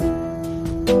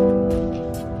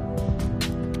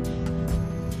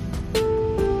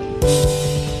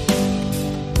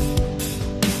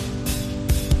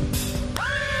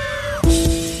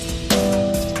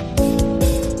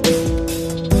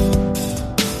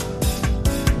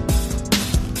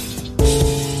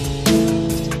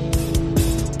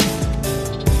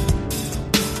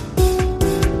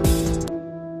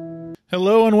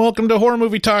welcome to Horror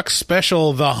Movie Talk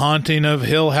Special, The Haunting of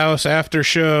Hill House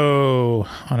Aftershow.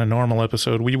 On a normal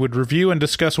episode, we would review and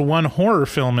discuss one horror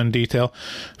film in detail.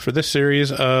 For this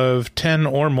series of 10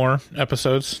 or more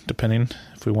episodes, depending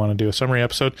if we want to do a summary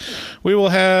episode, we will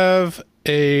have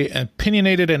a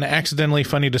opinionated and accidentally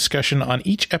funny discussion on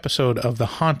each episode of The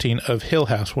Haunting of Hill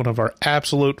House, one of our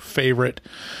absolute favorite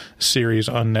series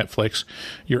on Netflix.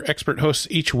 Your expert hosts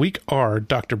each week are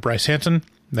Dr. Bryce Hanson,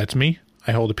 that's me,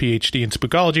 I hold a PhD in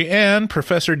spookology, and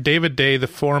Professor David Day, the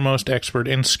foremost expert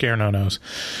in scare no-nos.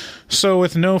 So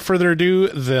with no further ado,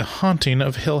 The Haunting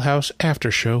of Hill House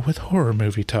After Show with Horror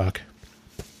Movie Talk.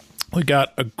 We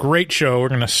got a great show. We're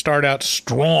going to start out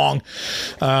strong.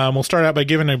 We'll start out by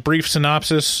giving a brief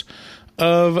synopsis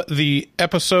of the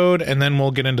episode, and then we'll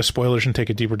get into spoilers and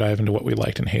take a deeper dive into what we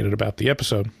liked and hated about the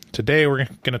episode. Today, we're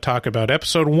going to talk about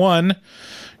episode 1,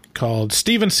 called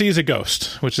Steven Sees a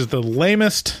Ghost, which is the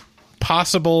lamest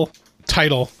possible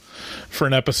title for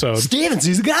an episode. Steven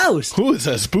sees a ghost. Who is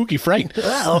a spooky fright?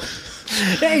 Well,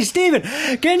 hey, Steven,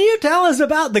 can you tell us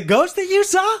about the ghost that you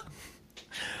saw?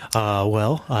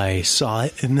 Well, I saw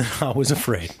it and I was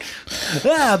afraid.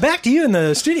 Back to you in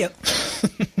the studio.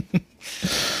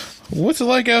 What's it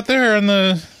like out there in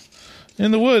the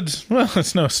woods? Well,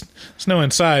 it's no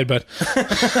inside, but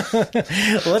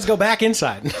Let's go back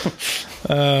inside.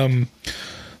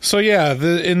 So yeah,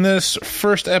 in this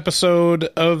first episode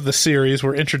of the series,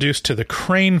 we're introduced to the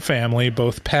Crain family,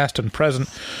 both past and present.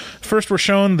 First, we're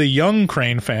shown the young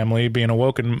Crain family being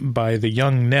awoken by the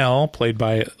young Nell, played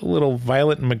by little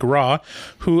Violet McGraw,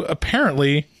 who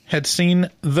apparently had seen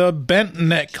the bent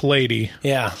neck lady.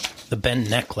 Yeah, the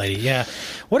bent neck lady. Yeah,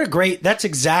 that's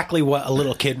exactly what a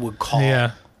little kid would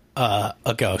call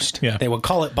a ghost. Yeah. They would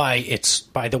call it by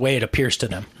the way it appears to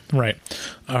them. Right.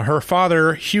 Her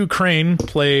father, Hugh Crain,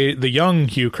 the young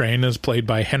Hugh Crain, is played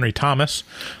by Henry Thomas,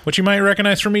 which you might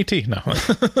recognize from E.T. No.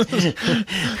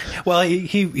 Well,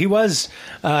 he was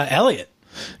Elliot.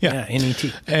 Yeah, in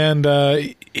E.T. And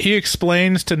he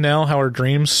explains to Nell how her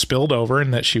dreams spilled over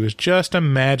and that she was just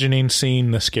imagining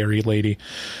seeing the scary lady.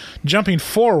 Jumping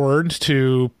forward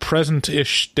to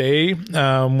present-ish day,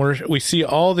 where we see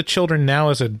all the children now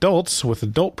as adults with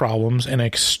adult problems and an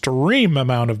extreme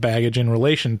amount of baggage in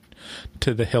relation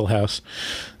to the Hill House.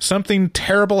 Something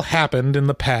terrible happened in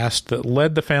the past that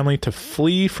led the family to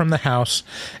flee from the house,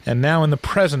 and now in the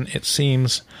present it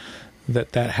seems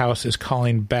that house is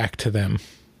calling back to them.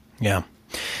 Yeah.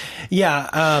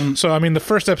 Yeah. So, I mean, the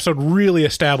first episode really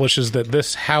establishes that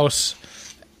this house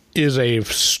is a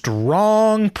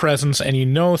strong presence, and you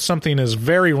know something is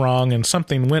very wrong and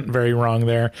something went very wrong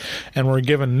there, and we're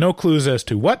given no clues as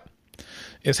to what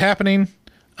is happening.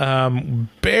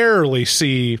 Barely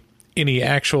see any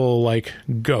actual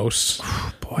ghosts.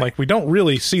 Boy. Like, we don't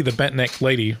really see the bent neck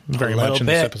lady very much in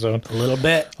this episode. A little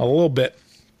bit.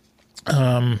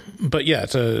 But yeah,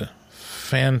 it's a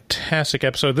fantastic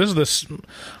episode.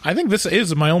 I think this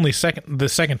is my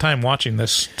second time watching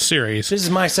this series. This is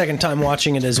my second time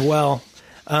watching it as well.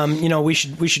 We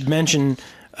should mention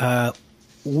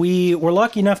we were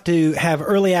lucky enough to have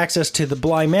early access to the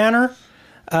Bly Manor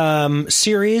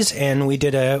series, and we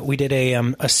did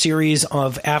a series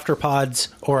of afterpods,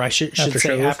 or I should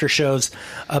say aftershows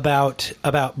about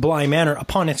Bly Manor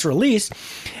upon its release,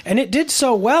 and it did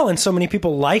so well, and so many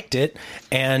people liked it,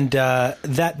 and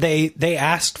that they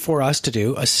asked for us to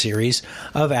do a series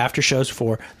of aftershows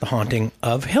for The Haunting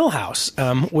of Hill House,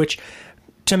 which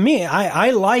to me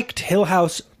I liked Hill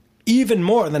House even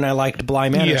more than I liked Bly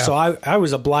Manor, so I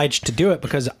was obliged to do it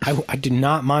because I do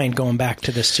not mind going back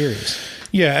to this series.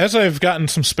 Yeah, as I've gotten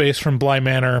some space from Bly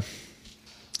Manor,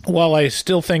 while I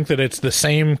still think that it's the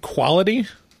same quality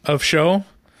of show,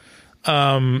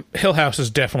 Hill House is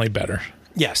definitely better.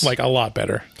 Yes, like a lot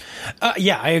better.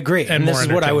 Yeah, I agree. And this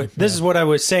is what I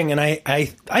was saying, and I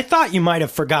thought you might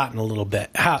have forgotten a little bit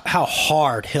how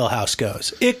hard Hill House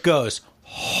goes. It goes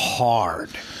hard.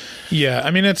 Yeah,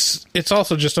 I mean it's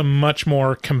also just a much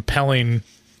more compelling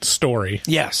story.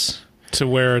 Yes. To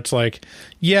where it's like,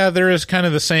 yeah, there is kind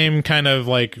of the same kind of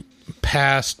like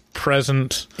past,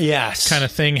 present kind of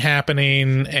thing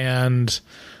happening, and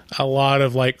a lot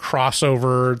of like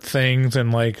crossover things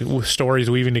and like stories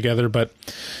weaving together. But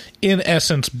in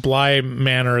essence, Bly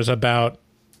Manor is about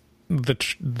the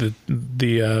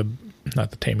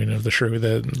not the taming of the shrew,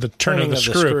 the turn of the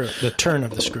screw. The turn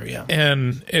of the screw, yeah.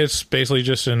 And it's basically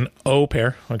just an au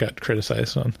pair. I got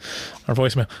criticized on our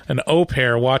voicemail. An au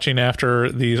pair watching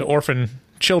after these orphan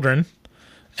children,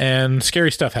 and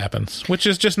scary stuff happens, which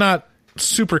is just not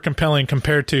super compelling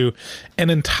compared to an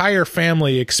entire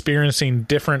family experiencing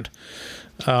different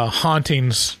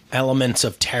hauntings. Elements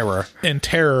of terror. And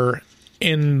terror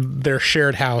in their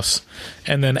shared house,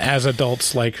 and then as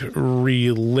adults, like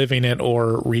reliving it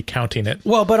or recounting it.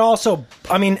 Well, but also,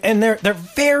 I mean, and they're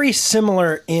very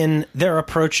similar in their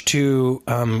approach to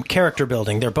character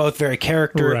building. They're both very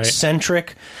character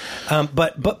centric,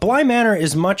 but Bly Manor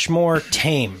is much more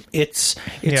tame. It's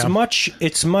much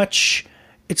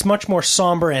more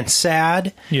somber and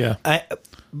sad. Yeah.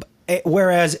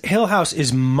 Whereas Hill House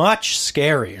is much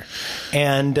scarier,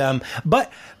 and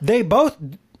but they both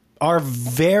are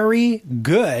very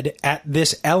good at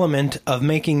this element of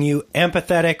making you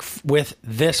empathetic with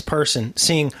this person,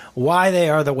 seeing why they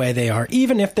are the way they are,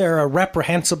 even if they're a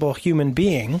reprehensible human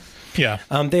being. Yeah,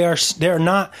 they're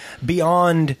not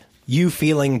beyond you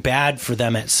feeling bad for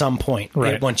them at some point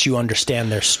once you understand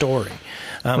their story,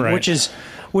 which is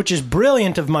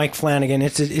brilliant of Mike Flanagan.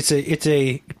 It's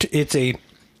a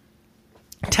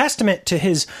testament to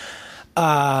his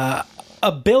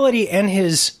ability and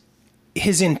his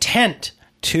intent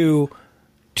to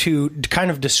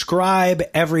kind of describe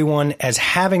everyone as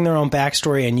having their own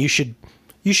backstory, and you should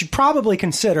probably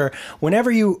consider,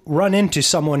 whenever you run into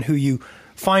someone who you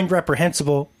find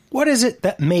reprehensible, what is it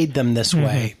that made them this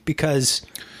way? Because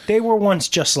they were once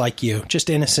just like you,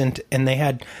 just innocent, and they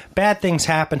had bad things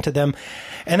happen to them.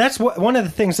 And that's one of the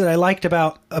things that I liked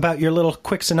about your little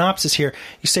quick synopsis here.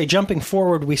 You say, jumping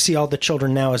forward, we see all the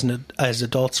children now as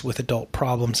adults with adult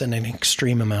problems and an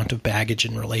extreme amount of baggage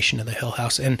in relation to the Hill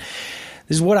House. And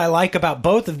this is what I like about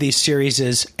both of these series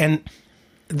and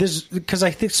this, because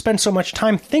I spend so much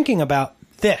time thinking about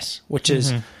this, which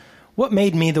is what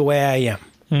made me the way I am.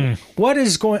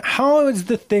 How is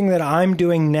the thing that I'm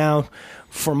doing now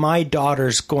for my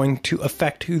daughters going to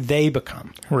affect who they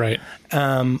become? Right.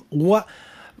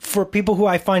 For people who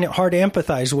I find it hard to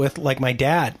empathize with, like my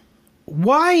dad,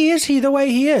 why is he the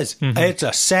way he is? It's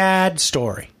a sad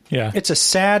story. Yeah. It's a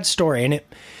sad story, and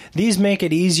these make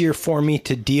it easier for me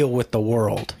to deal with the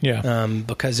world. Yeah.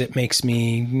 Because it makes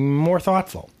me more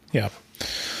thoughtful. Yeah.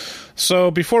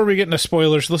 So before we get into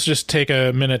spoilers, let's just take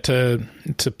a minute to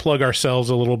plug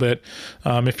ourselves a little bit.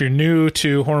 If you're new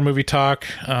to Horror Movie Talk,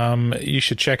 you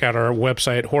should check out our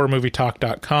website,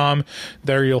 horrormovietalk.com.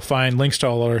 There you'll find links to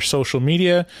all our social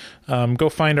media. Go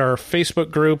find our Facebook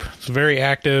group. It's very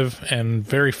active and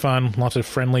very fun. Lots of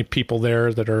friendly people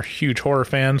there that are huge horror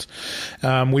fans.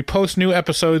 We post new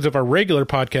episodes of our regular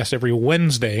podcast every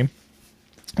Wednesday,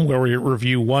 where we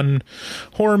review one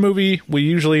horror movie. We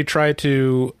usually try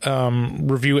to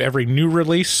review every new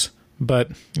release,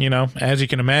 but, as you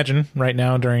can imagine, right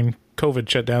now during COVID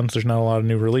shutdowns, there's not a lot of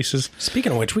new releases.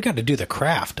 Speaking of which, we got to do The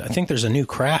Craft. I think there's a new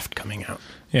Craft coming out.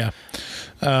 Yeah.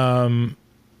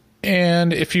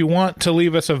 And if you want to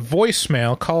leave us a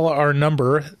voicemail, call our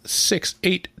number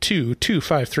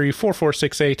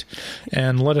 682-253-4468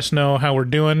 and let us know how we're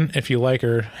doing, if you like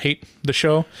or hate the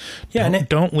show. Yeah,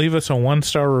 don't leave us a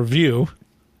 1-star review.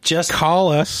 Just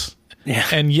call us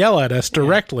and yell at us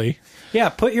directly. Yeah,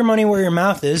 put your money where your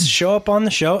mouth is. Show up on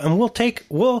the show, and we'll take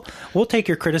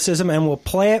your criticism and we'll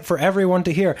play it for everyone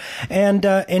to hear. And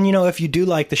if you do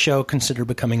like the show, consider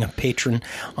becoming a patron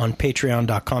on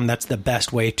Patreon.com. That's the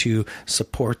best way to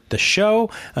support the show.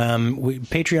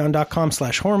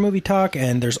 Patreon.com/Horror Movie Talk,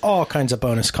 and there's all kinds of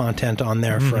bonus content on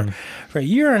there for a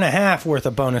year and a half worth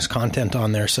of bonus content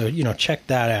on there. So check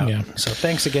that out. Yeah. So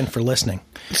thanks again for listening.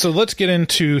 So let's get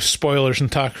into spoilers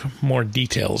and talk more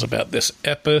details about this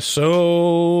episode.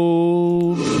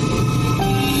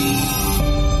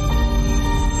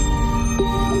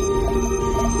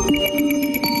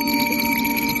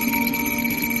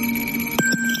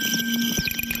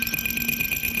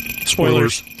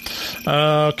 Spoilers.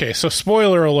 Okay, so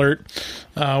spoiler alert.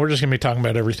 We're just going to be talking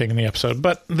about everything in the episode.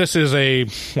 But this is a,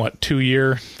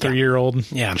 3-year-old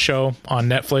show on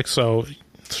Netflix, so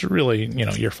it's really,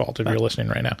 your fault if you're listening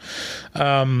right now.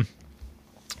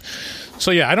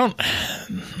 So yeah, I don't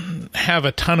have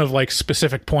a ton of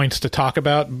specific points to talk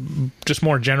about, just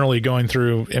more generally going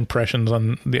through impressions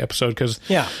on the episode, because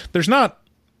there's not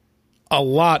a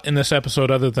lot in this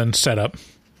episode other than setup,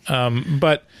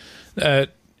 but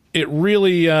it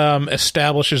really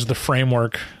establishes the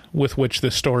framework with which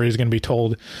this story is going to be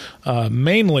told.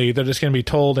 Mainly that it's going to be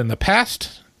told in the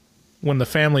past, when the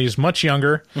family is much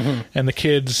younger, and the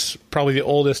kids, probably the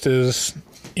oldest is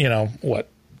 11,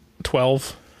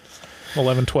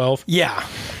 12. Yeah.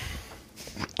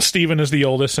 Steven is the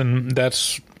oldest, and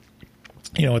that's,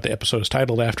 what the episode is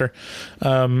titled after.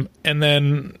 And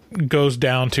then goes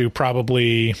down to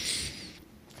probably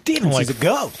Steven's a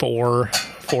go. 4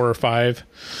 or 5.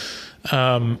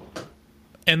 And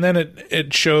then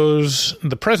it shows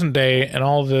the present day, and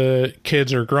all the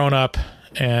kids are grown up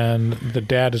and the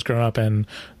dad is grown up, and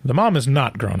the mom is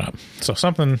not grown up. So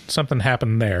something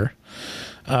happened there.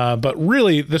 But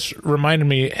really, this reminded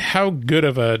me how good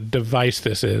of a device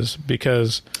this is,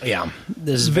 because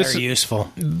this is very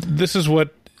useful. This is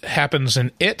what happens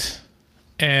in It,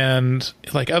 and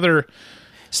like other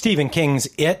Stephen King's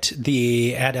It,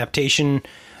 the adaptation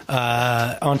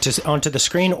onto the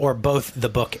screen, or both the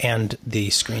book and the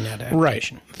screen adaptation.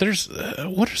 Right. There's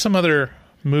what are some other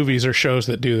movies or shows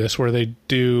that do this, where they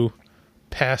do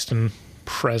past and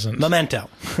present? Memento.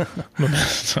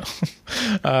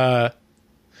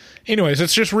 Anyways,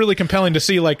 it's just really compelling to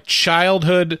see like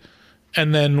childhood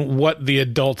and then what the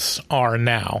adults are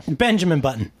now. Benjamin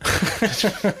Button.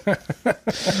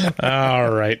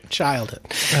 All right. Childhood.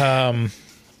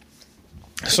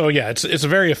 So yeah, it's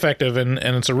very effective, and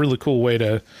it's a really cool way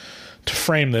to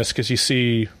frame this, because you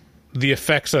see the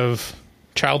effects of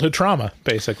childhood trauma,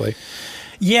 basically.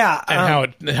 Yeah.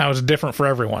 And how it's different for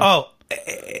everyone. Oh,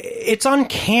 it's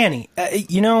uncanny.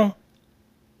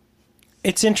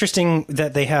 It's interesting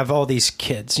that they have all these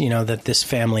kids, that this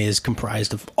family is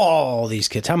comprised of all these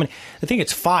kids. How many? I think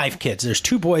it's 5 kids. There's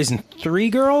 2 boys and 3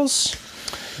 girls.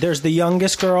 There's the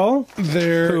youngest girl.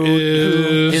 Who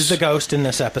is the ghost in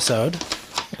this episode.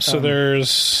 So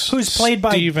there's who's played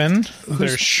by Steven.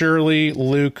 There's Shirley,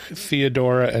 Luke,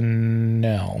 Theodora, and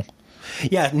Nell.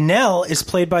 Yeah, Nell is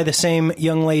played by the same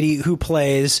young lady who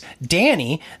plays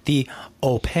Danny, the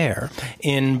au pair,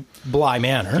 in Bly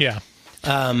Manor. Yeah.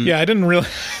 I didn't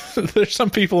realize there's some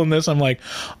people in this. I'm like,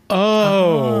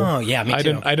 yeah, me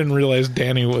too. I didn't realize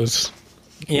Danny was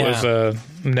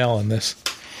Nell in this.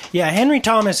 Yeah, Henry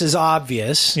Thomas is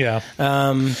obvious. Yeah.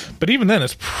 But even then,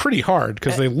 it's pretty hard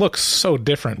because they look so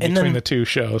different between the two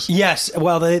shows. Yes.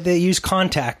 Well, they use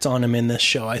contacts on him in this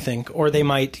show, I think. Or they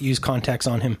might use contacts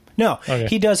on him. No,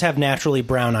 He does have naturally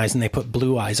brown eyes, and they put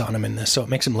blue eyes on him in this, so it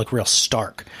makes him look real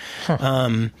stark.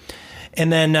 Huh.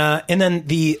 And then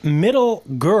the middle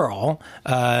girl,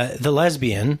 the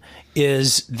lesbian,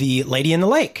 is the lady in the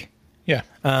lake. Yeah,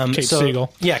 Kate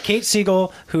Siegel. Yeah, Kate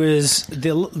Siegel, who is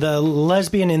the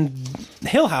lesbian in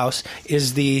Hill House,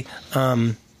 is the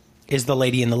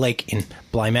lady in the lake in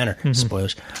Bly Manor. Mm-hmm.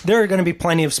 Spoilers. There are going to be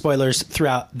plenty of spoilers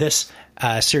throughout this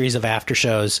series of after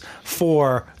shows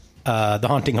for The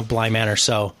Haunting of Bly Manor.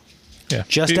 So,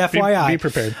 just FYI, be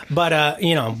prepared. But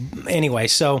anyway,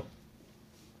 so.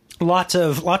 Lots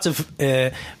of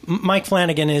Mike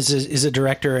Flanagan is a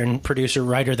director and producer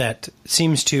writer that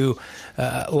seems to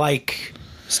like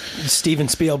Steven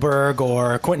Spielberg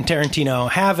or Quentin Tarantino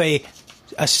have a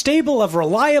stable of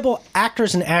reliable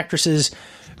actors and actresses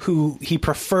who he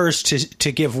prefers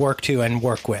to give work to and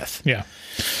work with. Yeah.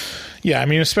 I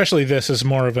mean, especially this is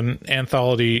more of an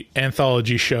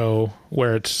anthology show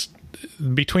where it's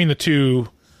between the two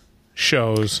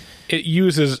shows, it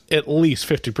uses at least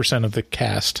 50% of the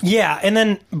cast. Yeah, and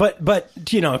then, but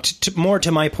more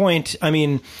to my point, I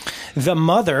mean, the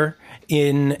mother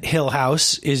in Hill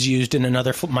House is used in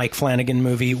another Mike Flanagan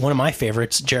movie, one of my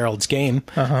favorites, Gerald's Game.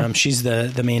 Uh-huh. She's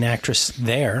the main actress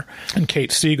there. And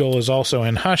Kate Siegel is also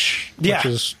in Hush, which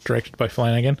is directed by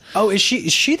Flanagan. Oh, is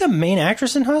she the main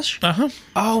actress in Hush? Uh-huh.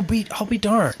 I'll be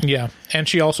darned. Yeah, and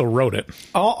she also wrote it.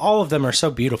 All of them are so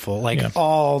beautiful. Like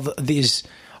all the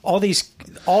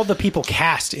people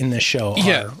cast in this show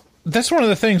are... That's one of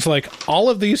the things, like,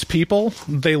 all of these people,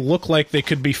 they look like they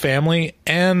could be family,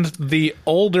 and the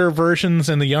older versions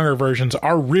and the younger versions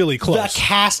are really close. The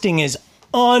casting is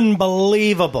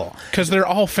unbelievable. Because they're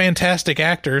all fantastic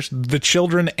actors, the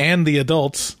children and the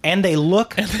adults. And they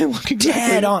look exactly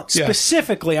dead on. Yeah.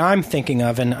 Specifically, I'm thinking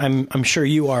of, and I'm sure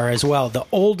you are as well, the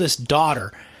oldest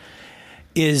daughter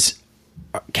is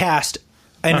cast...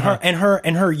 And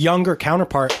her younger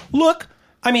counterpart. Look,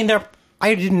 I mean,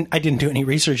 I didn't do any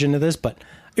research into this, but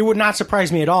it would not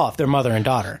surprise me at all if they're mother and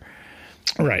daughter.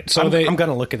 Right. So I'm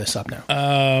going to look at this up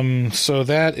now. So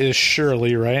that is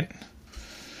Shirley, right?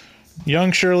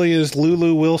 Young Shirley is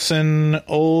Lulu Wilson.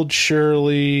 Old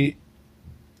Shirley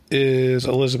is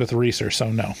Elizabeth Reeser. So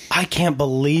no, I can't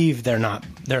believe they're not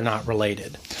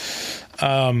related.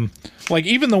 Like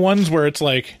even the ones where it's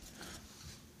like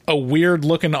a weird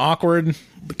looking awkward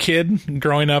kid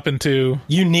growing up into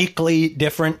uniquely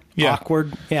different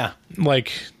awkward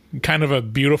like kind of a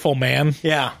beautiful man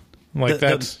like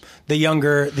that's the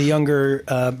younger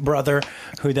brother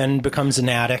who then becomes an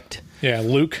addict.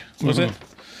 Luke was it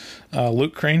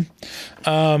Luke Crain,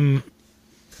 who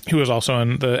was also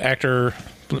in the actor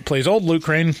that plays old Luke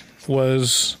Crain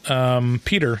was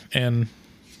Peter in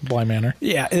Bly Manor.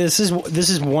 Yeah, this is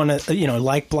one of,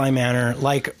 like Bly Manor,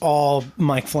 like all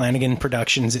Mike Flanagan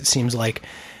productions, it seems like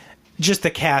just the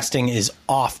casting is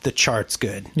off the charts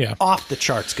good. Yeah. Off the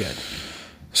charts good.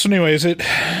 So anyways,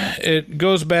 it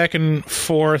goes back and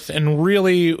forth, and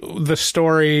really the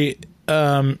story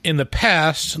in the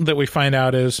past that we find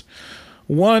out is,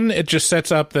 one, it just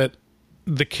sets up that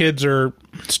the kids are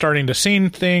starting to see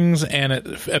things, and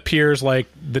it appears like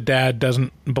the dad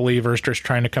doesn't believe or is just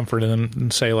trying to comfort them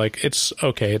and say, like, it's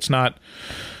okay, it's not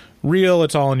real,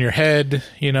 it's all in your head,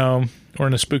 you know, or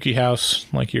in a spooky house,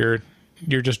 like you're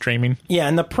just dreaming. Yeah,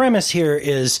 and the premise here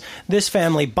is this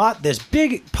family bought this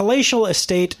big palatial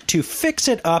estate to fix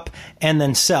it up and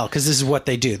then sell, because this is what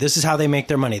they do. This is how they make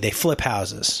their money. They flip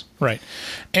houses. Right.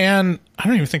 And I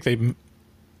don't even think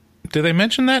did they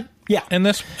mention that? Yeah. In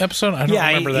this episode? I don't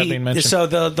remember that being mentioned. So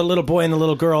the little boy and the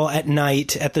little girl at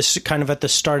night, at the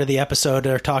start of the episode,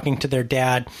 are talking to their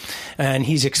dad, and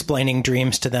he's explaining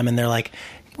dreams to them, and they're like,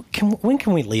 when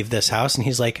can we leave this house? And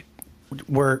he's like,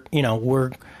 your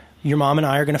mom and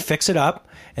I are going to fix it up,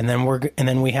 and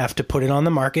then we have to put it on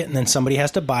the market, and then somebody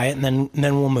has to buy it, and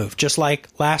then we'll move, just like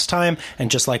last time, and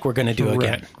just like we're going to do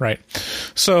again. Right.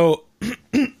 So,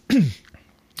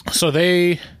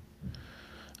 they,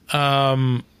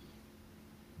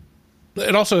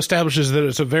 it also establishes that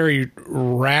it's a very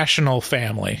rational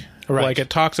family. Right. Like, it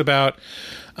talks about,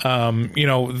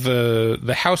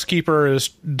 the housekeeper is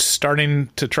starting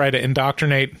to try to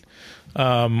indoctrinate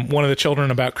one of the children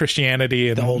about Christianity,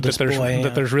 and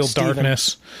that there's real Stephen.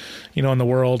 Darkness, in the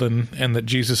world, and that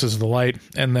Jesus is the light.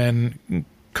 And then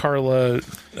Carla,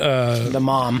 the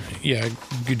mom,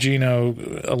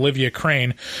 Gugino, Olivia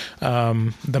Crain,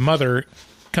 the mother,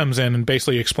 comes in and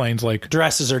basically explains, like,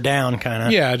 dresses her down, kind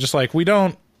of. Yeah, just like, we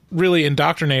don't really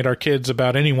indoctrinate our kids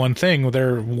about any one thing.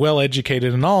 They're well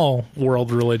educated in all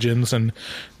world religions, and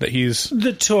that he's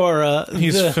the Torah.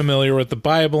 He's familiar with the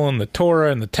Bible and the Torah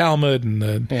and the Talmud and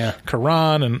the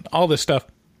Quran and all this stuff.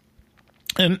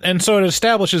 And so it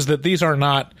establishes that these are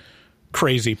not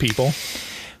crazy people.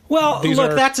 Well,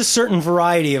 that's a certain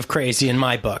variety of crazy in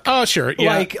my book. Oh, sure.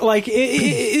 Yeah. Like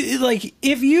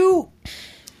if you,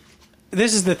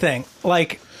 this is the thing,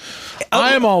 like,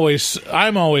 I'm always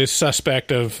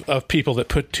suspect of people that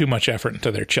put too much effort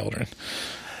into their children.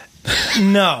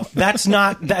 No, that's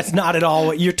not at all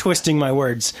what you're twisting my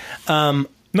words. No,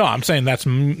 I'm saying that's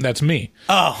me.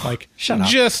 Oh, like, shut up.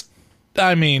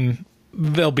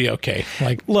 They'll be okay.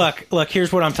 Like, look,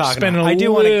 here's what I'm talking about. Spending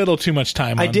a little too much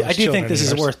time on those. I do think this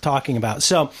is worth talking about.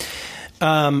 So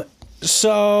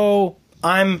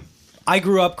I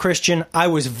grew up Christian. I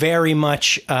was very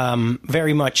much,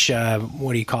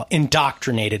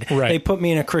 indoctrinated. Right. They put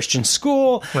me in a Christian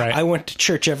school. Right. I went to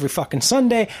church every fucking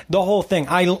Sunday. The whole thing.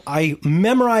 I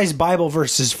memorized Bible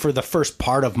verses for the first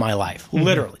part of my life. Mm-hmm.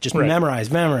 Literally. Just memorize.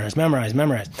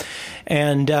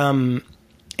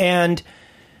 And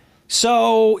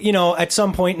so, at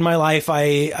some point in my life,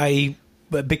 I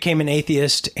became an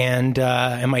atheist, and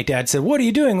my dad said, "What are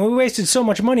you doing? We wasted so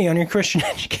much money on your Christian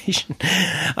education,"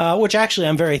 which actually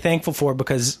I'm very thankful for,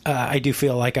 because I do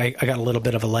feel like I got a little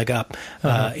bit of a leg up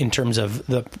in terms of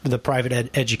the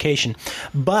private education.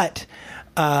 But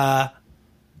now,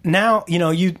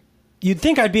 you'd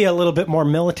think I'd be a little bit more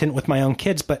militant with my own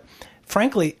kids, but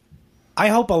frankly, I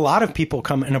hope a lot of people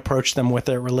come and approach them with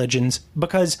their religions,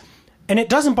 and it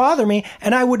doesn't bother me,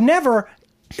 and I would never.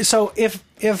 So if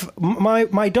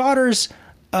my daughter's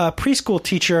preschool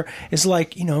teacher is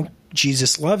like,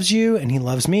 Jesus loves you and he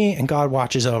loves me and God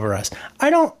watches over us, I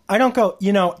don't go,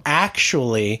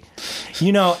 actually,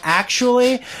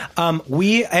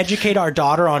 we educate our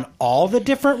daughter on all the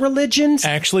different religions.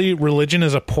 Actually, religion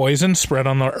is a poison spread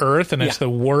on the earth, and it's the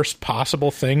worst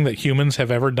possible thing that humans have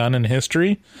ever done in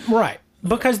history. Right.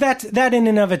 Because that in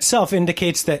and of itself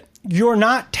indicates that you're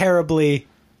not terribly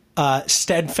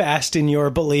steadfast in your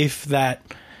belief that,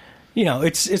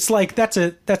 it's like that's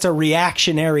a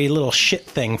reactionary little shit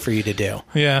thing for you to do.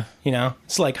 Yeah.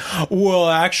 It's like, well,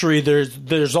 actually,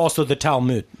 there's also the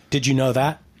Talmud. Did you know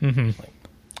that? Mm-hmm. Like,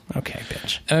 okay,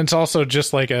 bitch. And it's also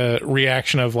just like a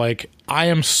reaction of, like, I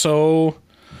am so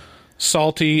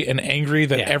salty and angry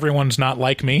that everyone's not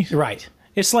like me. Right.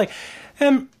 It's like,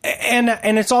 and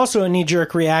it's also a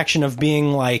knee-jerk reaction of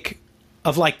being like,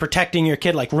 protecting your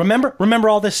kid, like, remember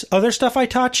all this other stuff I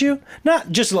taught you,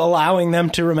 not just allowing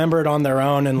them to remember it on their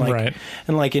own and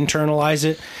internalize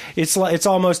it. It's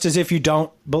almost as if you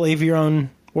don't believe your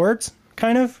own words,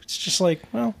 kind of. It's just like,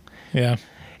 well, yeah.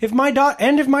 If my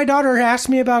daughter asks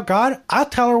me about God, I'll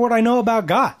tell her what I know about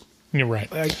God. You're right,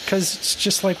 because it's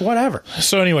just like, whatever.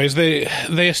 So, anyways, they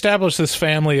establish this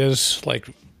family as, like,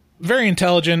 very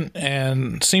intelligent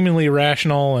and seemingly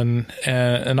rational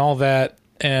and all that.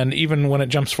 And even when it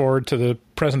jumps forward to the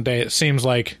present day, it seems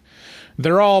like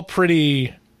they're all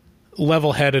pretty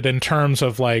level-headed in terms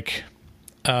of, like,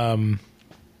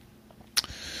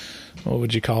 what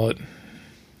would you call it?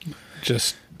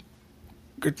 Just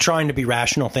trying to be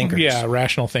rational thinkers. Yeah,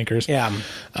 rational thinkers. Yeah.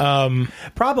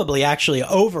 Probably actually they're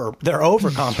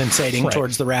overcompensating Right.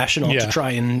 towards the rational to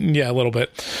try and... Yeah, a little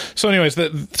bit. So anyways,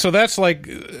 so that's like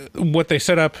what they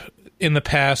set up in the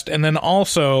past. And then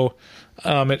also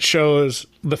it shows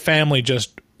the family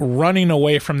just running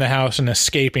away from the house and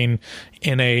escaping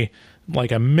in a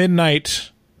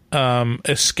midnight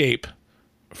escape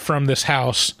from this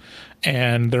house.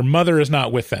 And their mother is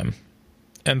not with them.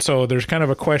 And so there's kind of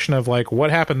a question of like,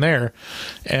 what happened there?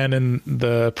 And in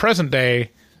the present day,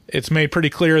 it's made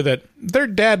pretty clear that their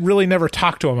dad really never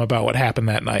talked to them about what happened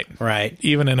that night. Right.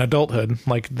 Even in adulthood.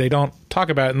 Like, they don't talk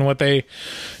about it. And what they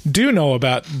do know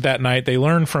about that night, they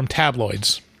learn from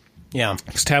tabloids. Yeah.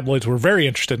 Because tabloids were very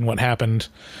interested in what happened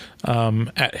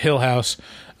at Hill House.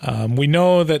 We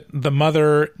know that the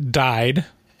mother died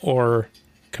or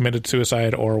committed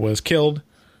suicide or was killed.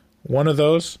 One of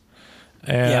those.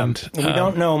 And we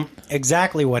don't know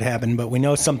exactly what happened, but we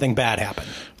know something bad happened.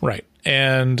 Right.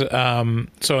 And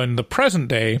so in the present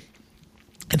day,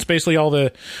 it's basically all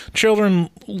the children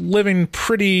living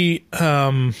pretty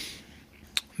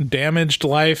damaged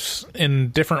lives in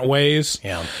different ways.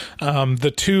 Yeah.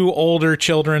 The two older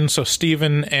children, so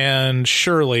Stephen and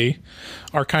Shirley,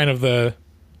 are kind of the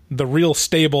real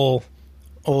stable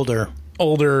Older.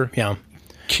 Yeah.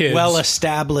 Kids.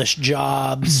 Well-established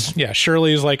jobs. Yeah,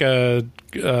 Shirley's like a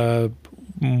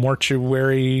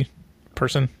mortuary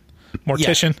person,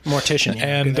 mortician. Yeah, mortician. Yeah.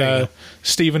 And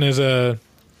Stephen is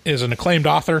an acclaimed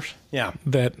author. Yeah.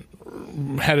 That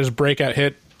had his breakout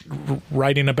hit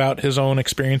writing about his own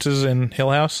experiences in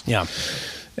Hill House. Yeah.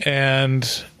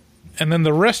 And then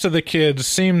the rest of the kids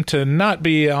seem to not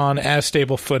be on as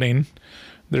stable footing.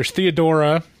 There's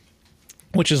Theodora,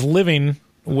 which is living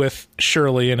with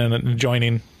Shirley in an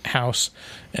adjoining house,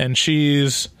 and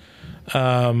she's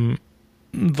the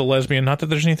lesbian. Not that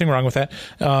there's anything wrong with that.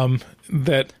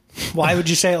 That why would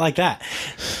you say it like that?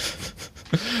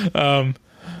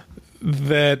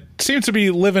 That seems to be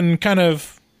living kind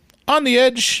of on the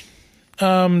edge,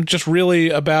 just really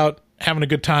about having a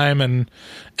good time and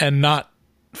not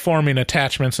forming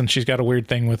attachments. And she's got a weird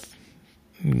thing with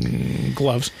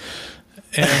gloves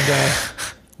and.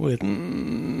 With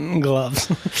gloves.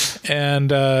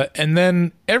 And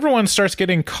then everyone starts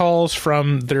getting calls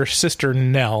from their sister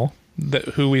Nell,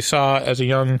 who we saw as a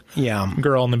young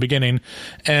girl in the beginning,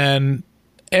 and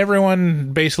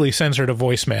everyone basically sends her to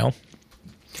voicemail.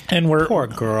 And poor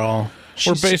girl.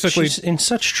 She's in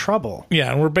such trouble.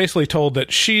 Yeah, and we're basically told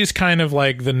that she's kind of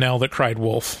like the Nell that cried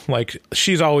wolf. Like,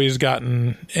 she's always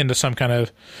gotten into some kind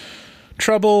of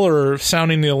trouble or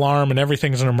sounding the alarm, and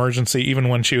everything's an emergency. Even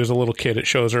when she was a little kid, it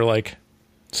shows her like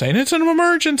saying it's an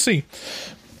emergency.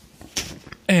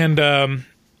 And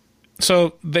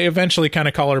so they eventually kind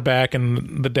of call her back,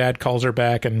 and the dad calls her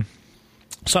back, and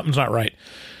something's not right.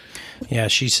 Yeah,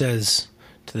 she says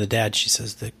to the dad, she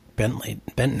says the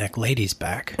bent neck lady's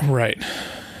back. Right.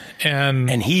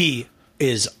 And he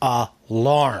is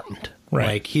alarmed. Right.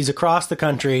 Like, he's across the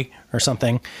country or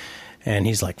something, and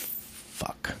he's like,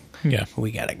 fuck. Yeah.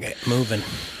 We got to get moving.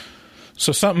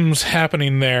 So something's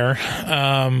happening there.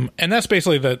 And that's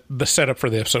basically the setup for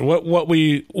the episode.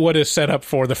 What is set up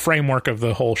for the framework of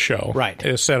the whole show. Right.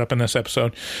 Is set up in this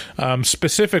episode.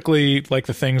 Specifically, like,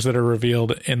 the things that are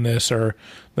revealed in this are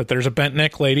that there's a bent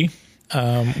neck lady.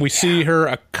 We see her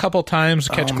a couple times,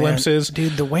 catch glimpses.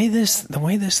 Dude, the way this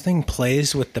thing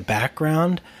plays with the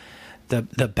background,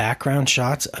 the background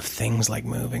shots of things like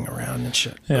moving around and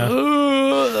shit. Yeah.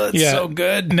 Ooh, that's so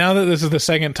good. Now that this is the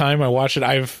second time I watch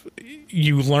it,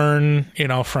 you learn,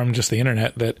 from just the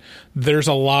internet that there's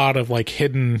a lot of like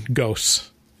hidden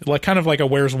ghosts, like kind of like a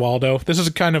Where's Waldo. This is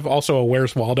kind of also a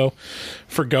Where's Waldo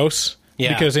for ghosts.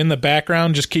 Yeah. Because in the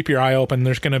background, just keep your eye open.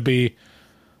 There's going to be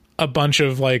a bunch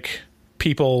of like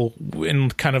people in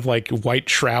kind of like white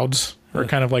shrouds or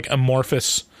kind of like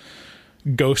amorphous,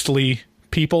 ghostly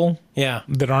people. Yeah.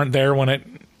 That aren't there when it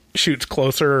shoots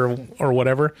closer or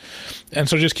whatever. And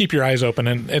so just keep your eyes open.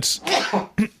 And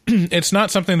it's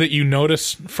not something that you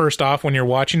notice first off when you're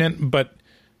watching it, but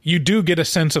you do get a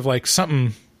sense of like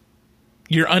something.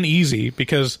 You're uneasy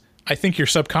because I think your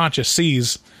subconscious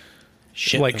sees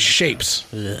like shapes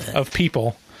of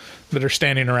people that are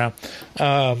standing around.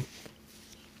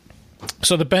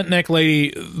 So the bent neck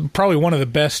lady, probably one of the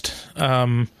best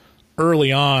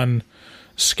early on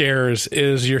scares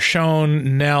is you're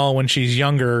shown Nell when she's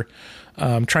younger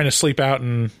trying to sleep out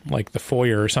in like the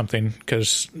foyer or something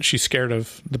because she's scared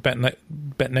of the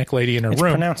bent neck lady in her room.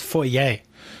 It's pronounced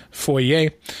foyer.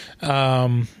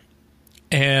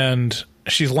 and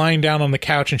she's lying down on the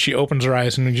couch, and she opens her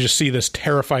eyes, and you just see this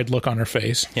terrified look on her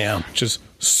face. Yeah. Which is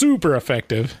super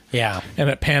effective. Yeah. And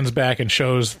it pans back and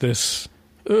shows this,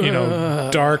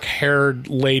 dark-haired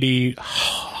lady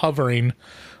hovering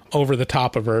over the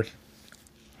top of her.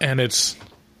 And it's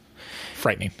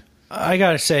frightening. I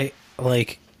gotta say,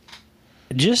 like,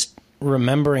 just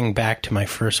remembering back to my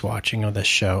first watching of this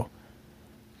show,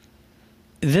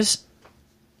 this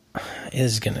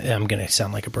is I'm gonna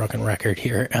sound like a broken record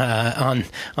here on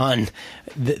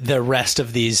the rest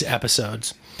of these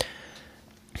episodes.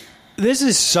 This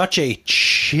is such a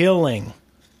chillingly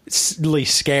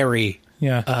scary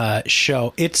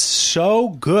show. It's so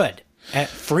good at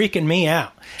freaking me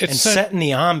out and setting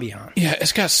the ambiance. Yeah,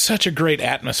 it's got such a great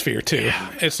atmosphere too.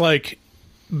 Yeah. It's like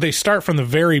they start from the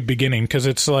very beginning, because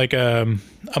it's like a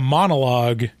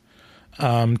monologue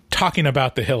talking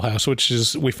about the Hill House, which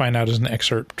is, we find out, is an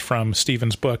excerpt from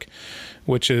Stephen's book,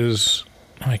 which is,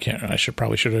 I should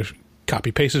have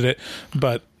copy pasted it,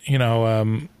 but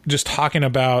just talking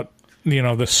about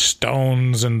the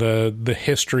stones and the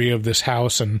history of this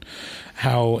house and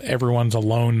how everyone's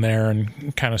alone there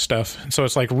and kind of stuff. And so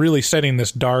it's like really setting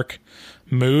this dark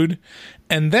mood.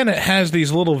 And then it has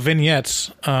these little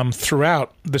vignettes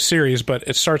throughout the series, but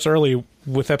it starts early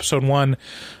with episode 1.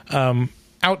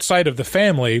 Outside of the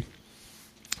family,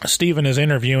 Stephen is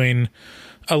interviewing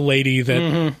a lady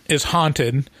that is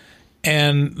haunted,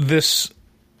 and this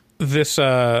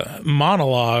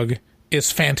monologue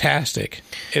is fantastic.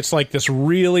 It's like this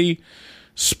really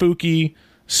spooky,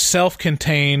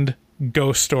 self-contained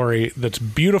ghost story that's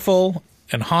beautiful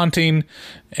and haunting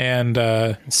and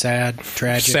sad,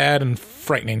 tragic, sad and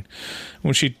frightening.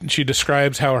 When she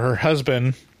describes how her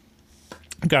husband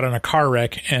got in a car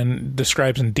wreck, and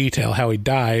describes in detail how he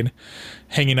died,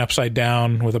 hanging upside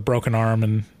down with a broken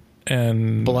arm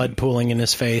and blood pooling in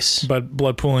his face. But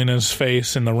blood pooling in his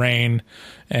face in the rain,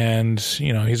 and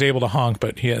he's able to honk,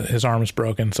 but his arm is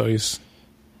broken, so he's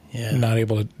not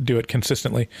able to do it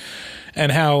consistently.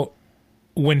 And how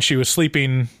when she was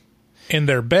sleeping in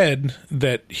their bed,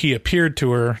 that he appeared to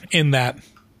her in that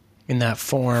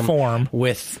form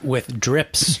with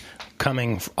drips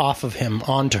coming off of him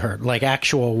onto her, like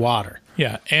actual water.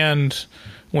 Yeah, and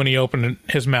when he opened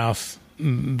his mouth,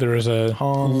 there was a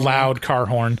loud car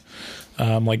horn,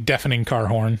 like deafening car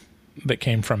horn that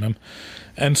came from him.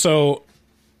 And so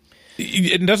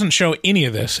it doesn't show any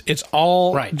of this. It's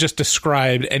all just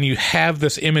described, and you have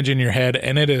this image in your head,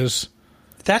 and it is...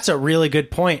 That's a really good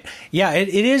point. Yeah, it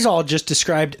is all just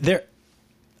described. There,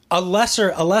 a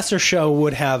lesser show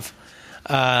would have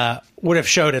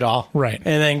showed it all, right,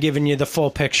 and then given you the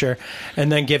full picture,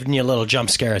 and then given you a little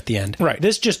jump scare at the end. Right.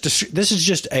 This is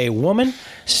just a woman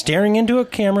staring into a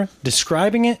camera,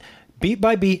 describing it beat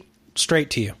by beat, straight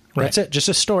to you. Right. That's it. Just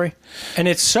a story, and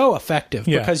it's so effective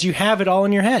because you have it all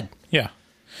in your head. Yeah.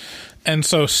 And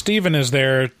so Stephen is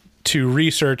there to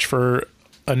research for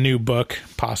a new book,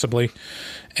 possibly,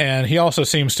 and he also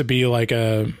seems to be like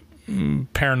a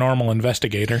paranormal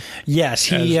investigator. Yes,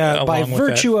 he by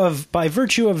virtue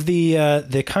of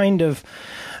the kind of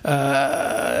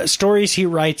stories he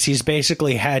writes, he's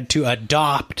basically had to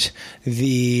adopt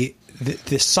the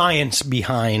science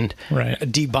behind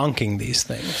debunking these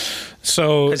things.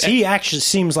 So, because he actually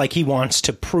seems like he wants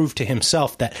to prove to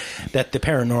himself that the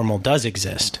paranormal does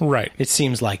exist. Right. It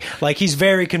seems like he's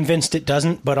very convinced it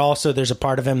doesn't, but also there's a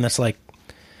part of him that's like,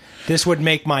 this would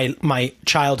make my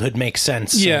childhood make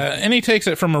sense. Yeah, and he takes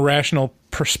it from a rational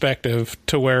perspective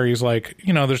to where he's like,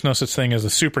 there's no such thing as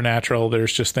the supernatural.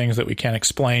 There's just things that we can't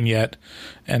explain yet.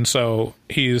 And so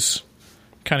he's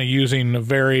kind of using a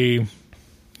very,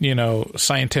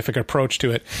 scientific approach to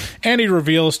it. And he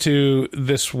reveals to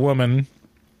this woman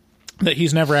that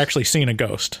he's never actually seen a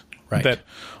ghost. Right. That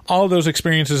all of those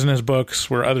experiences in his books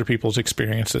were other people's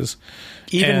experiences.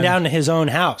 Even down to his own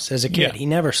house as a kid. Yeah. He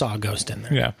never saw a ghost in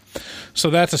there. Yeah. So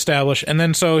that's established. And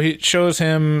then so he shows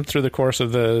him through the course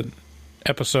of the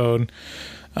episode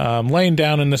laying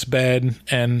down in this bed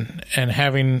and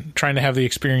trying to have the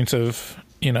experience of,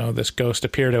 this ghost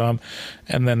appear to him.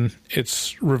 And then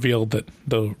it's revealed that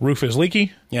the roof is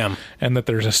leaky. Yeah. And that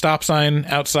there's a stop sign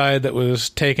outside that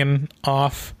was taken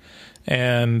off.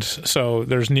 And so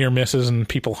there's near misses and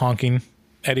people honking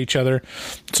at each other.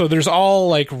 So there's all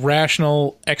like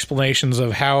rational explanations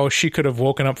of how she could have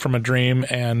woken up from a dream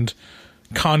and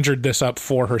conjured this up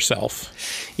for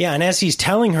herself. Yeah, and as he's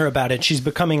telling her about it, she's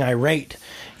becoming irate.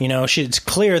 It's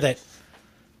clear that,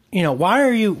 why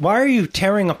are you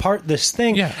tearing apart this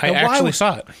thing? Yeah, I actually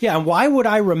saw it. Yeah, and why would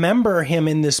I remember him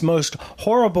in this most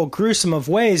horrible, gruesome of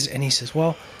ways? And he says,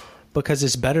 well, because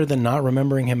it's better than not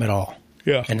remembering him at all.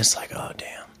 Yeah. And it's like, oh,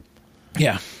 damn.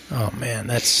 Yeah. Oh man,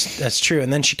 that's true.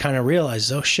 And then she kind of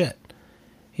realizes, oh shit,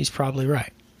 he's probably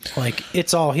right. Like,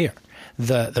 it's all here.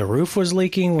 The roof was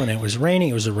leaking when it was raining.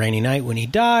 It was a rainy night when he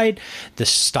died. The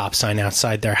stop sign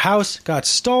outside their house got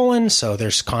stolen, so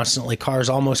there's constantly cars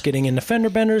almost getting into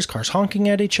fender benders, cars honking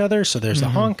at each other, so there's the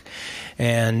honk.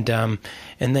 And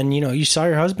then, you saw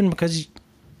your husband because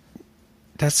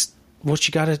that's what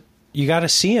you gotta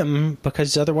see him,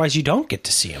 because otherwise you don't get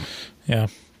to see him. Yeah.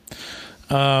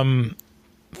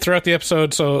 Throughout the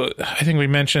episode, so I think we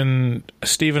mentioned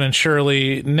Stephen and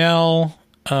Shirley. Nell,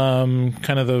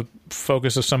 kind of the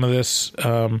focus of some of this.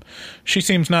 She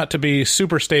seems not to be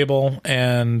super stable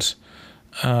and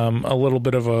a little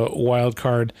bit of a wild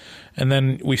card. And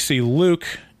then we see Luke.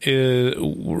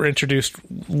 We're introduced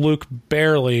Luke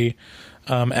barely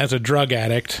as a drug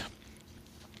addict,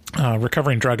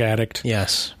 recovering drug addict.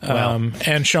 Yes.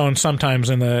 And shown sometimes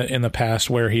in the past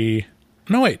where he.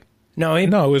 No, wait. No, it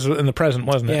was in the present,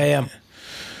 wasn't it? Yeah.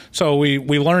 So we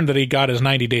learned that he got his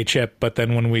 90-day chip, but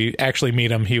then when we actually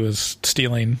meet him, he was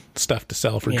stealing stuff to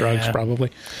sell for drugs,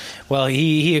 probably. Well,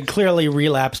 he had clearly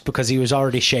relapsed because he was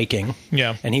already shaking.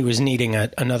 Yeah. And he was needing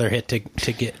another hit to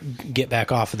get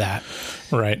back off of that.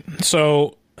 Right.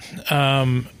 So,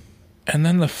 and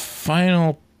then the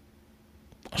final...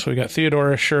 So we got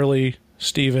Theodora, Shirley,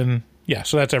 Stephen. Yeah,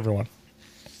 so that's everyone.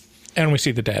 And we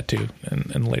see the dad, too,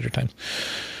 in later times.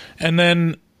 And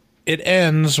then it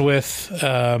ends with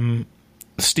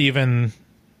Stephen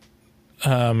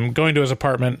going to his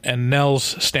apartment, and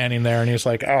Nell's standing there, and he's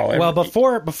like, "Oh." Well,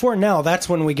 before Nell, that's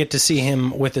when we get to see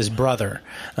him with his brother,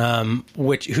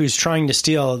 who's trying to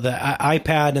steal the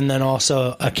iPad and then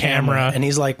also a camera. And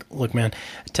he's like, "Look, man,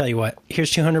 I tell you what.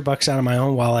 Here's $200 out of my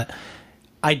own wallet.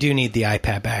 I do need the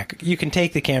iPad back. You can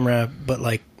take the camera, but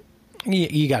like,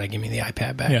 you got to give me the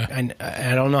iPad back. Yeah.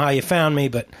 I don't know how you found me,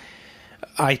 but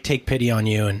I take pity on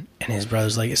you." And his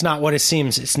brother's like, "It's not what it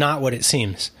seems. It's not what it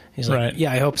seems." He's like, right.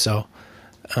 "Yeah, I hope so."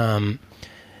 Man,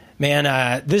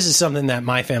 this is something that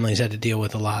my family's had to deal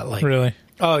with a lot. Like, really?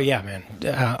 Oh yeah, man.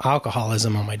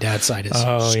 Alcoholism on my dad's side is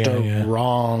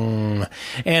strong,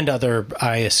 and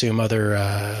I assume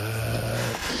other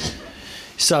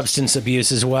substance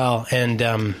abuse as well.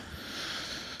 And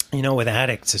with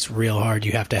addicts, it's real hard.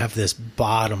 You have to have this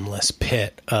bottomless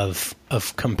pit of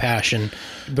compassion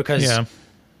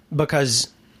because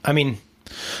I mean,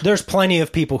 there's plenty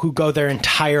of people who go their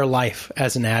entire life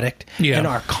as an addict and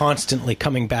are constantly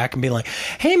coming back and being like,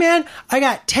 "Hey man, I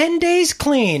got 10 days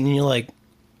clean." And you're like,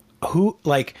 who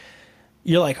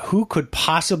could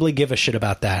possibly give a shit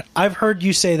about that? I've heard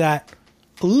you say that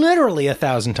literally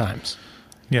 1,000 times.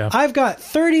 Yeah. I've got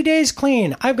 30 days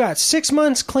clean. I've got 6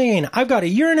 months clean. I've got a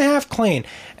year and a half clean.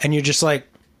 And you're just like,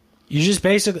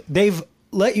 basically, they've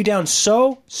let you down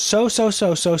so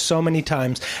many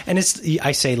times. And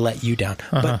I say let you down,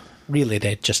 but really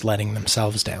they're just letting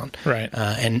themselves down. Right.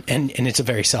 And it's a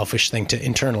very selfish thing to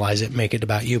internalize it, make it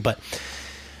about you. But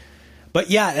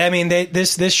yeah, I mean,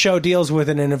 this show deals with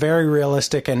it in a very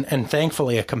realistic and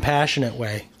thankfully a compassionate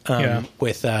way.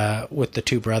 With the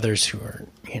two brothers who are,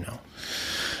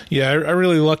 Yeah, I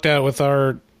really looked at with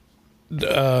our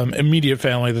immediate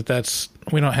family that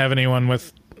we don't have anyone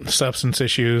with substance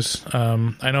issues.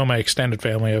 I know my extended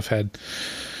family have had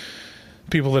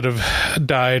people that have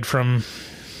died from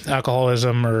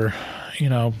alcoholism or,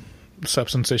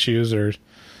 substance issues or,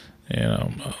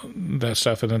 that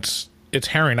stuff. And it's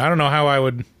harrowing. I don't know how I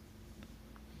would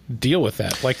deal with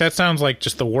that. Like, that sounds like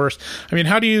just the worst. I mean,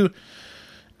 how do you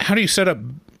set up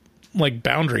like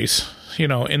boundaries,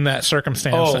 in that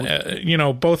circumstance,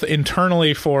 both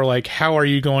internally for like, how are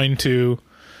you going to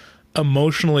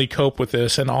emotionally cope with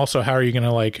this? And also how are you going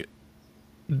to like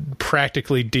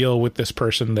practically deal with this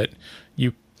person that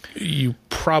you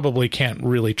probably can't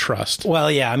really trust?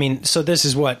 Well, yeah. I mean, so this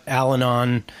is what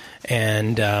Al-Anon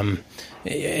and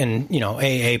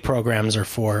AA programs are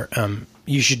for.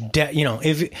 You should,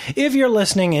 if you're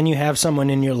listening and you have someone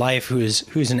in your life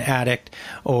who's an addict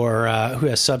or who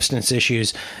has substance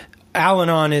issues,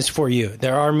 Al-Anon is for you.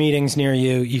 There are meetings near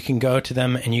you. You can go to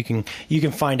them and you can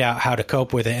find out how to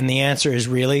cope with it. And the answer is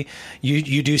really,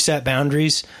 you do set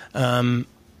boundaries.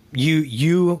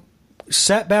 You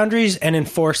set boundaries and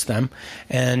enforce them,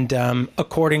 and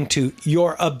according to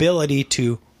your ability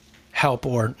to help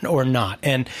or not.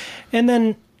 And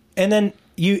then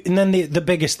the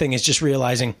biggest thing is just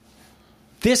realizing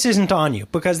this isn't on you,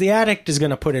 because the addict is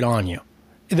going to put it on you.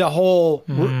 The whole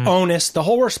onus, the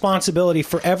whole responsibility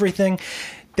for everything,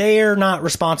 they're not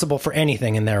responsible for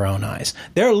anything in their own eyes.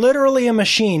 They're literally a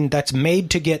machine that's made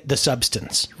to get the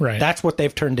substance. Right. That's what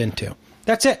they've turned into.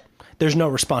 That's it. There's no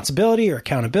responsibility or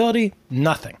accountability,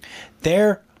 nothing.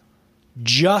 They're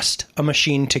just a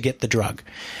machine to get the drug.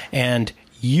 And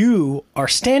you are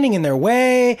standing in their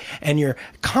way, and you're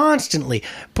constantly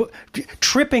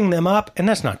tripping them up, and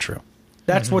that's not true.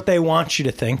 That's what they want you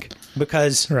to think,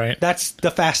 because that's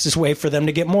the fastest way for them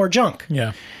to get more junk.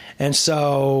 Yeah. And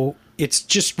so it's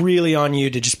just really on you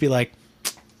to just be like,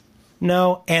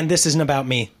 no, and this isn't about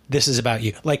me. This is about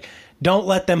you. Like, don't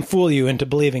let them fool you into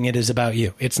believing it is about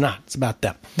you. It's not. It's about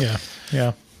them. Yeah.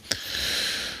 Yeah.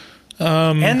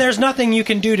 And there's nothing you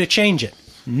can do to change it.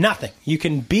 Nothing. You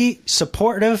can be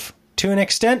supportive to an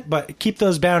extent, but keep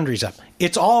those boundaries up.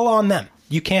 It's all on them.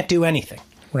 You can't do anything.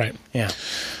 Right. Yeah.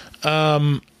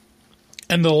 And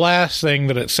the last thing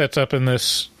that it sets up in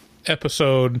this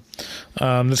episode,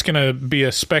 that's going to be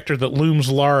a specter that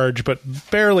looms large, but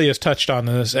barely is touched on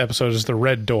in this episode, is the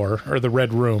red door, or the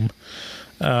red room.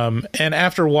 And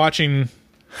after watching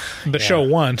the show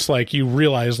once, like, you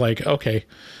realize, like, okay,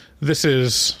 this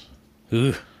is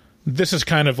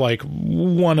kind of like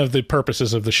one of the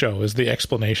purposes of the show, is the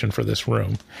explanation for this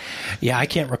room. Yeah, I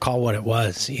can't recall what it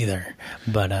was either,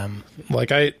 but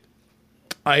like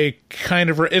I kind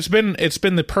of it's been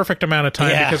the perfect amount of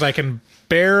time because I can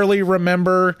barely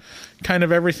remember kind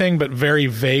of everything, but very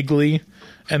vaguely.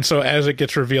 And so as it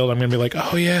gets revealed, I'm going to be like,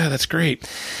 "Oh yeah, that's great."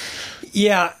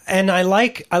 Yeah, and I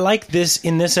like this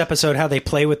in this episode, how they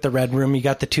play with the red room. You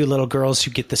got the two little girls who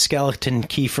get the skeleton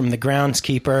key from the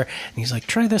groundskeeper, and he's like,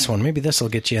 "Try this one. Maybe this will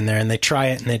get you in there." And they try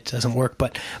it, and it doesn't work.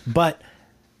 But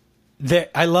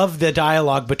I love the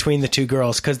dialogue between the two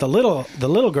girls, because the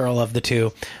little girl of the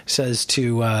two says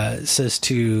to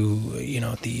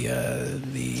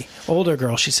the older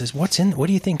girl, she says, "What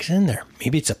do you think's in there?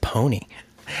 Maybe it's a pony."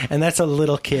 And that's a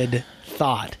little kid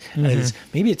thought, is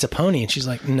maybe it's a pony. And she's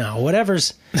like, "No,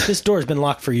 this door's been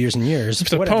locked for years and years. If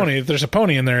there's a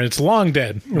pony in there, it's long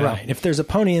dead." No. Right. If there's a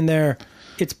pony in there,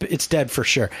 it's dead for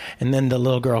sure. And then the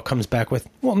little girl comes back with,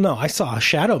 "Well, no, I saw a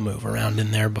shadow move around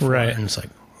in there before." Right. And it's like,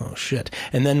 oh shit.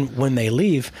 And then when they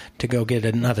leave to go get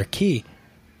another key,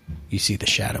 you see the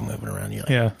shadow moving around. You're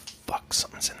like, fuck,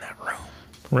 something's in that room.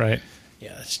 Right.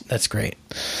 Yeah, that's great.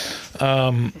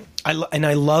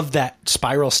 I love that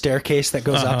spiral staircase that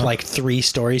goes up like 3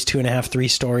 stories, 2.5, 3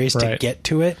 stories to get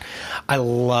to it. I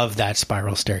love that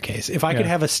spiral staircase. If I could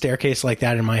have a staircase like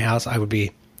that in my house, I'd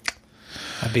be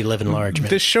living large, man.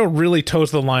 This show really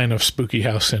toes the line of spooky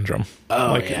house syndrome.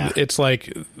 Oh, like, it's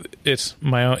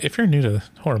my own. If you're new to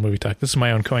horror movie talk, this is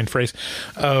my own coined phrase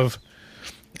of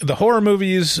the horror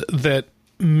movies that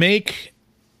make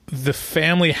the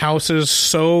family houses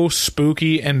so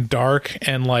spooky and dark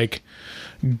and like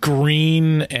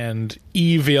green and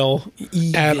evil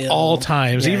at all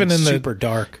times, even in the super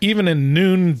dark, even in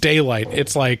noon daylight.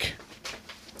 It's like,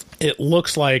 it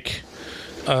looks like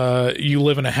you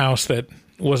live in a house that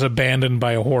was abandoned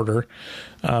by a hoarder,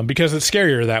 because it's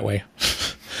scarier that way.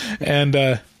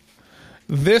 And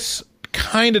this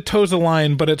kind of toes the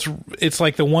line, but it's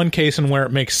like the one case in where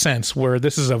it makes sense, where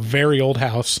this is a very old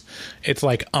house. It's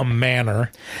like a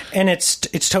manor, and it's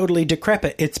totally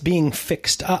decrepit. It's being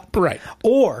fixed up, right?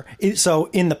 So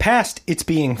in the past, it's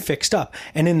being fixed up,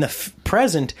 and in the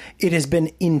present, it has been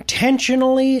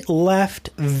intentionally left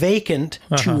vacant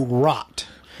to rot.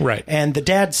 Right. And the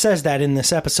dad says that in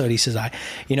this episode. He says,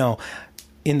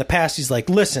 in the past, he's like,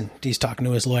 listen, he's talking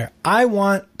to his lawyer, I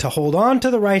want to hold on to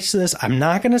the rights to this. I'm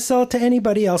not going to sell it to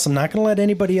anybody else. I'm not going to let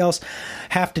anybody else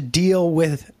have to deal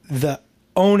with the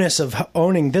onus of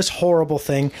owning this horrible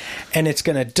thing. And it's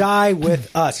going to die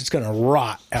with us. It's going to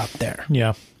rot out there.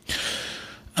 Yeah.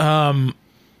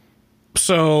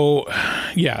 So,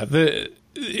 yeah,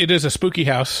 it is a spooky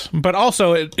house, but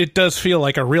also it does feel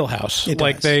like a real house.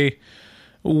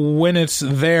 When it's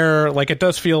there, like, it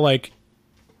does feel like,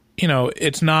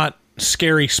 it's not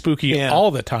scary, spooky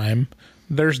all the time.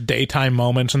 There's daytime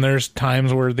moments, and there's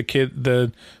times where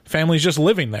the family's just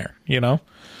living there,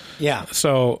 Yeah.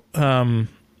 So,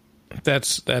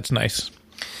 that's nice.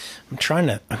 I'm trying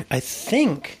to, I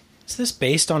think, is this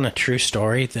based on a true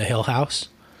story, The Hill House?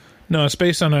 No, it's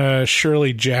based on a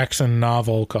Shirley Jackson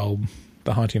novel called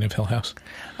The Haunting of Hill House.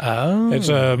 Oh. It's,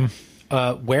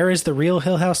 where is the real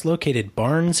Hill House located?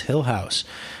 Barnes Hill House.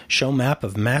 Show map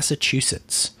of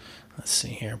Massachusetts. Let's see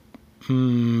here.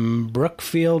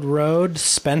 Brookfield Road,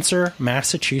 Spencer,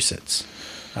 Massachusetts.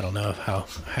 I don't know how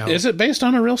is it based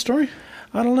on a real story?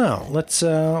 I don't know. Let's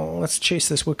chase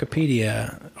this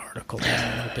Wikipedia article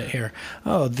down a little bit here.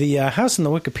 Oh, the house in the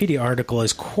Wikipedia article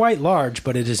is quite large,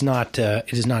 but it is not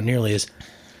nearly as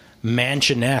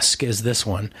mansion-esque as this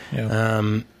one.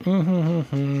 Yeah.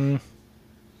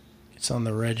 It's on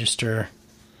the Register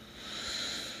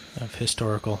of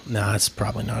Historical. No, that's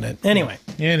probably not it.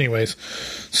 Anyways.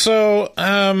 So,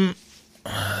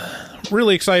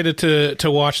 really excited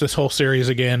to watch this whole series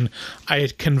again. I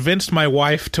convinced my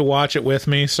wife to watch it with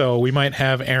me, so we might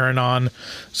have Aaron on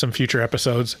some future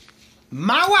episodes.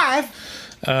 My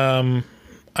wife!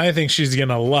 I think she's going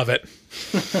to love it.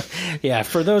 Yeah,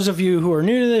 for those of you who are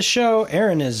new to this show,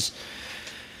 Erin is...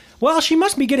 Well, she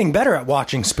must be getting better at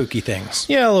watching spooky things.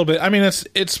 Yeah, a little bit. I mean,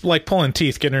 it's like pulling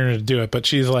teeth getting her to do it, but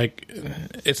she's like,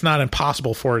 it's not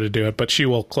impossible for her to do it, but she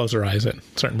will close her eyes at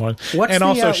certain ones. What's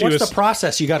the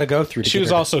process you got to go through? She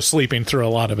was also sleeping through a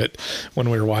lot of it when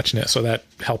we were watching it, so that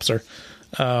helps her.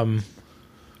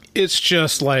 It's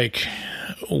just like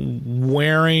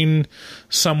wearing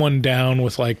someone down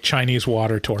with like Chinese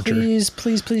water torture. Please.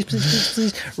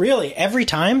 Really? Every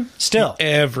time? Still?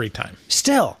 Every time.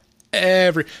 Still?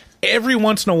 Every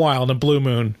once in a while in a blue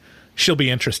moon, she'll be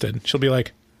interested. She'll be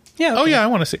like, yeah, okay. Oh yeah, I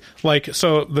want to see. Like,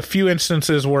 so the few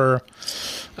instances were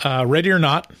Ready or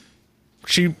Not.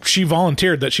 She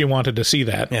volunteered that she wanted to see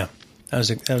that. Yeah,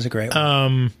 that was a great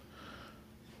one.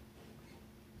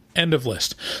 End of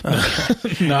list.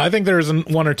 No, I think there's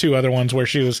one or two other ones where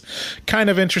she was kind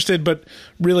of interested, but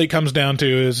really comes down to,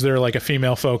 is there like a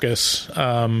female focus?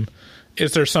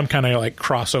 Is there some kind of like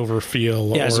crossover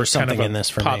feel, or kind something of a in this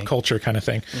for pop me? Culture kind of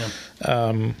thing?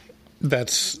 Yeah.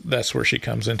 That's where she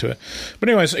comes into it. But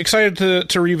anyways, excited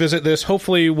to revisit this.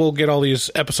 Hopefully we'll get all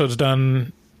these episodes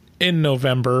done in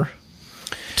November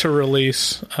to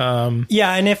release.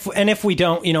 Yeah, and if we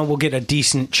don't, we'll get a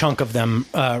decent chunk of them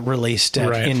released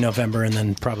in November, and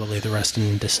then probably the rest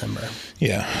in December.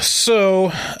 Yeah. So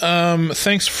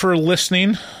thanks for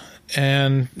listening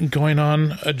and going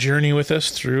on a journey with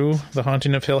us through The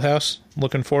Haunting of Hill House.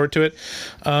 Looking forward to it.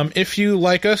 If you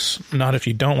like us, not if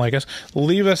you don't like us,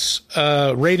 leave us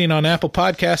a rating on Apple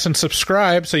Podcasts and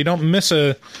subscribe so you don't miss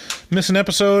an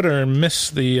episode or miss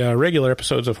the regular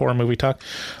episodes of Horror Movie Talk.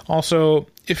 Also,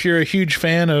 if you're a huge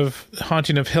fan of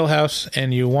Haunting of Hill House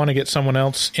and you want to get someone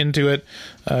else into it,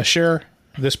 share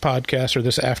this podcast or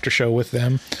this after show with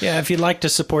them. Yeah, if you'd like to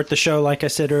support the show, like I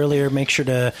said earlier, make sure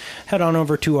to head on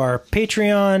over to our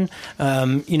Patreon.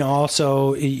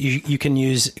 Also, you can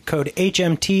use code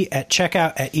HMT at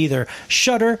checkout at either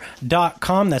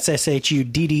Shudder.com, that's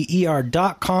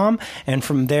SHUDDER.com, and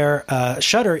from there,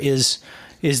 Shudder is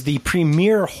the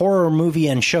premier horror movie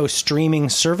and show streaming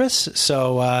service.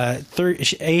 So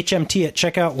HMT at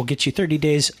checkout will get you 30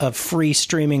 days of free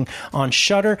streaming on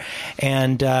Shudder,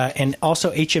 and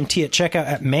also HMT at checkout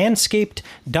at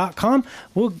manscaped.com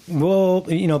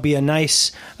will be a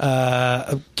nice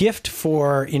gift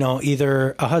for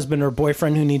either a husband or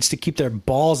boyfriend who needs to keep their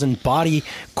balls and body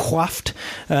coiffed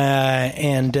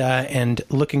and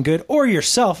looking good, or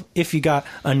yourself if you got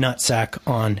a nutsack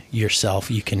on yourself.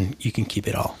 You can keep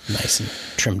it all nice and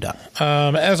trimmed up.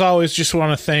 As always, just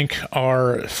want to thank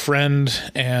our friend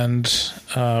and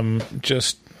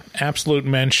just absolute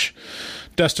mensch,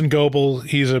 Dustin Goebel.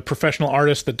 He's a professional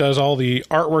artist that does all the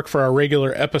artwork for our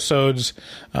regular episodes.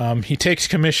 He takes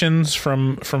commissions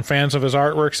from fans of his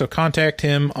artwork, so contact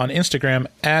him on Instagram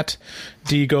at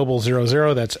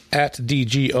dgoebel00. That's at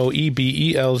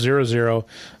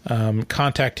DGOEBEL00.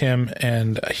 Contact him,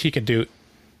 and he can do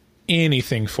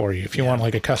anything for you. If you want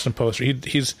like a custom poster,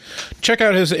 he's check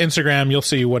out his Instagram. You'll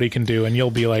see what he can do, and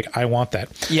you'll be like, I want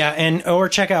that. Yeah, or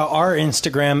check out our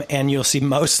Instagram, and you'll see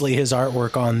mostly his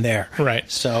artwork on there. Right.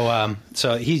 So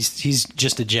he's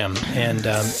just a gem. And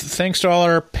thanks to all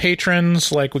our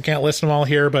patrons. Like, we can't list them all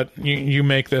here, but you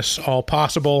make this all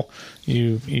possible.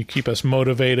 You keep us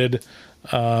motivated.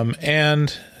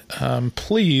 And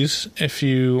please, if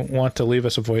you want to leave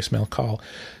us a voicemail, call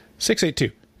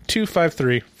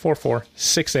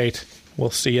 682-253-4468.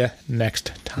 We'll see you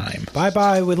next time.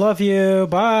 Bye-bye. We love you.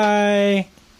 Bye.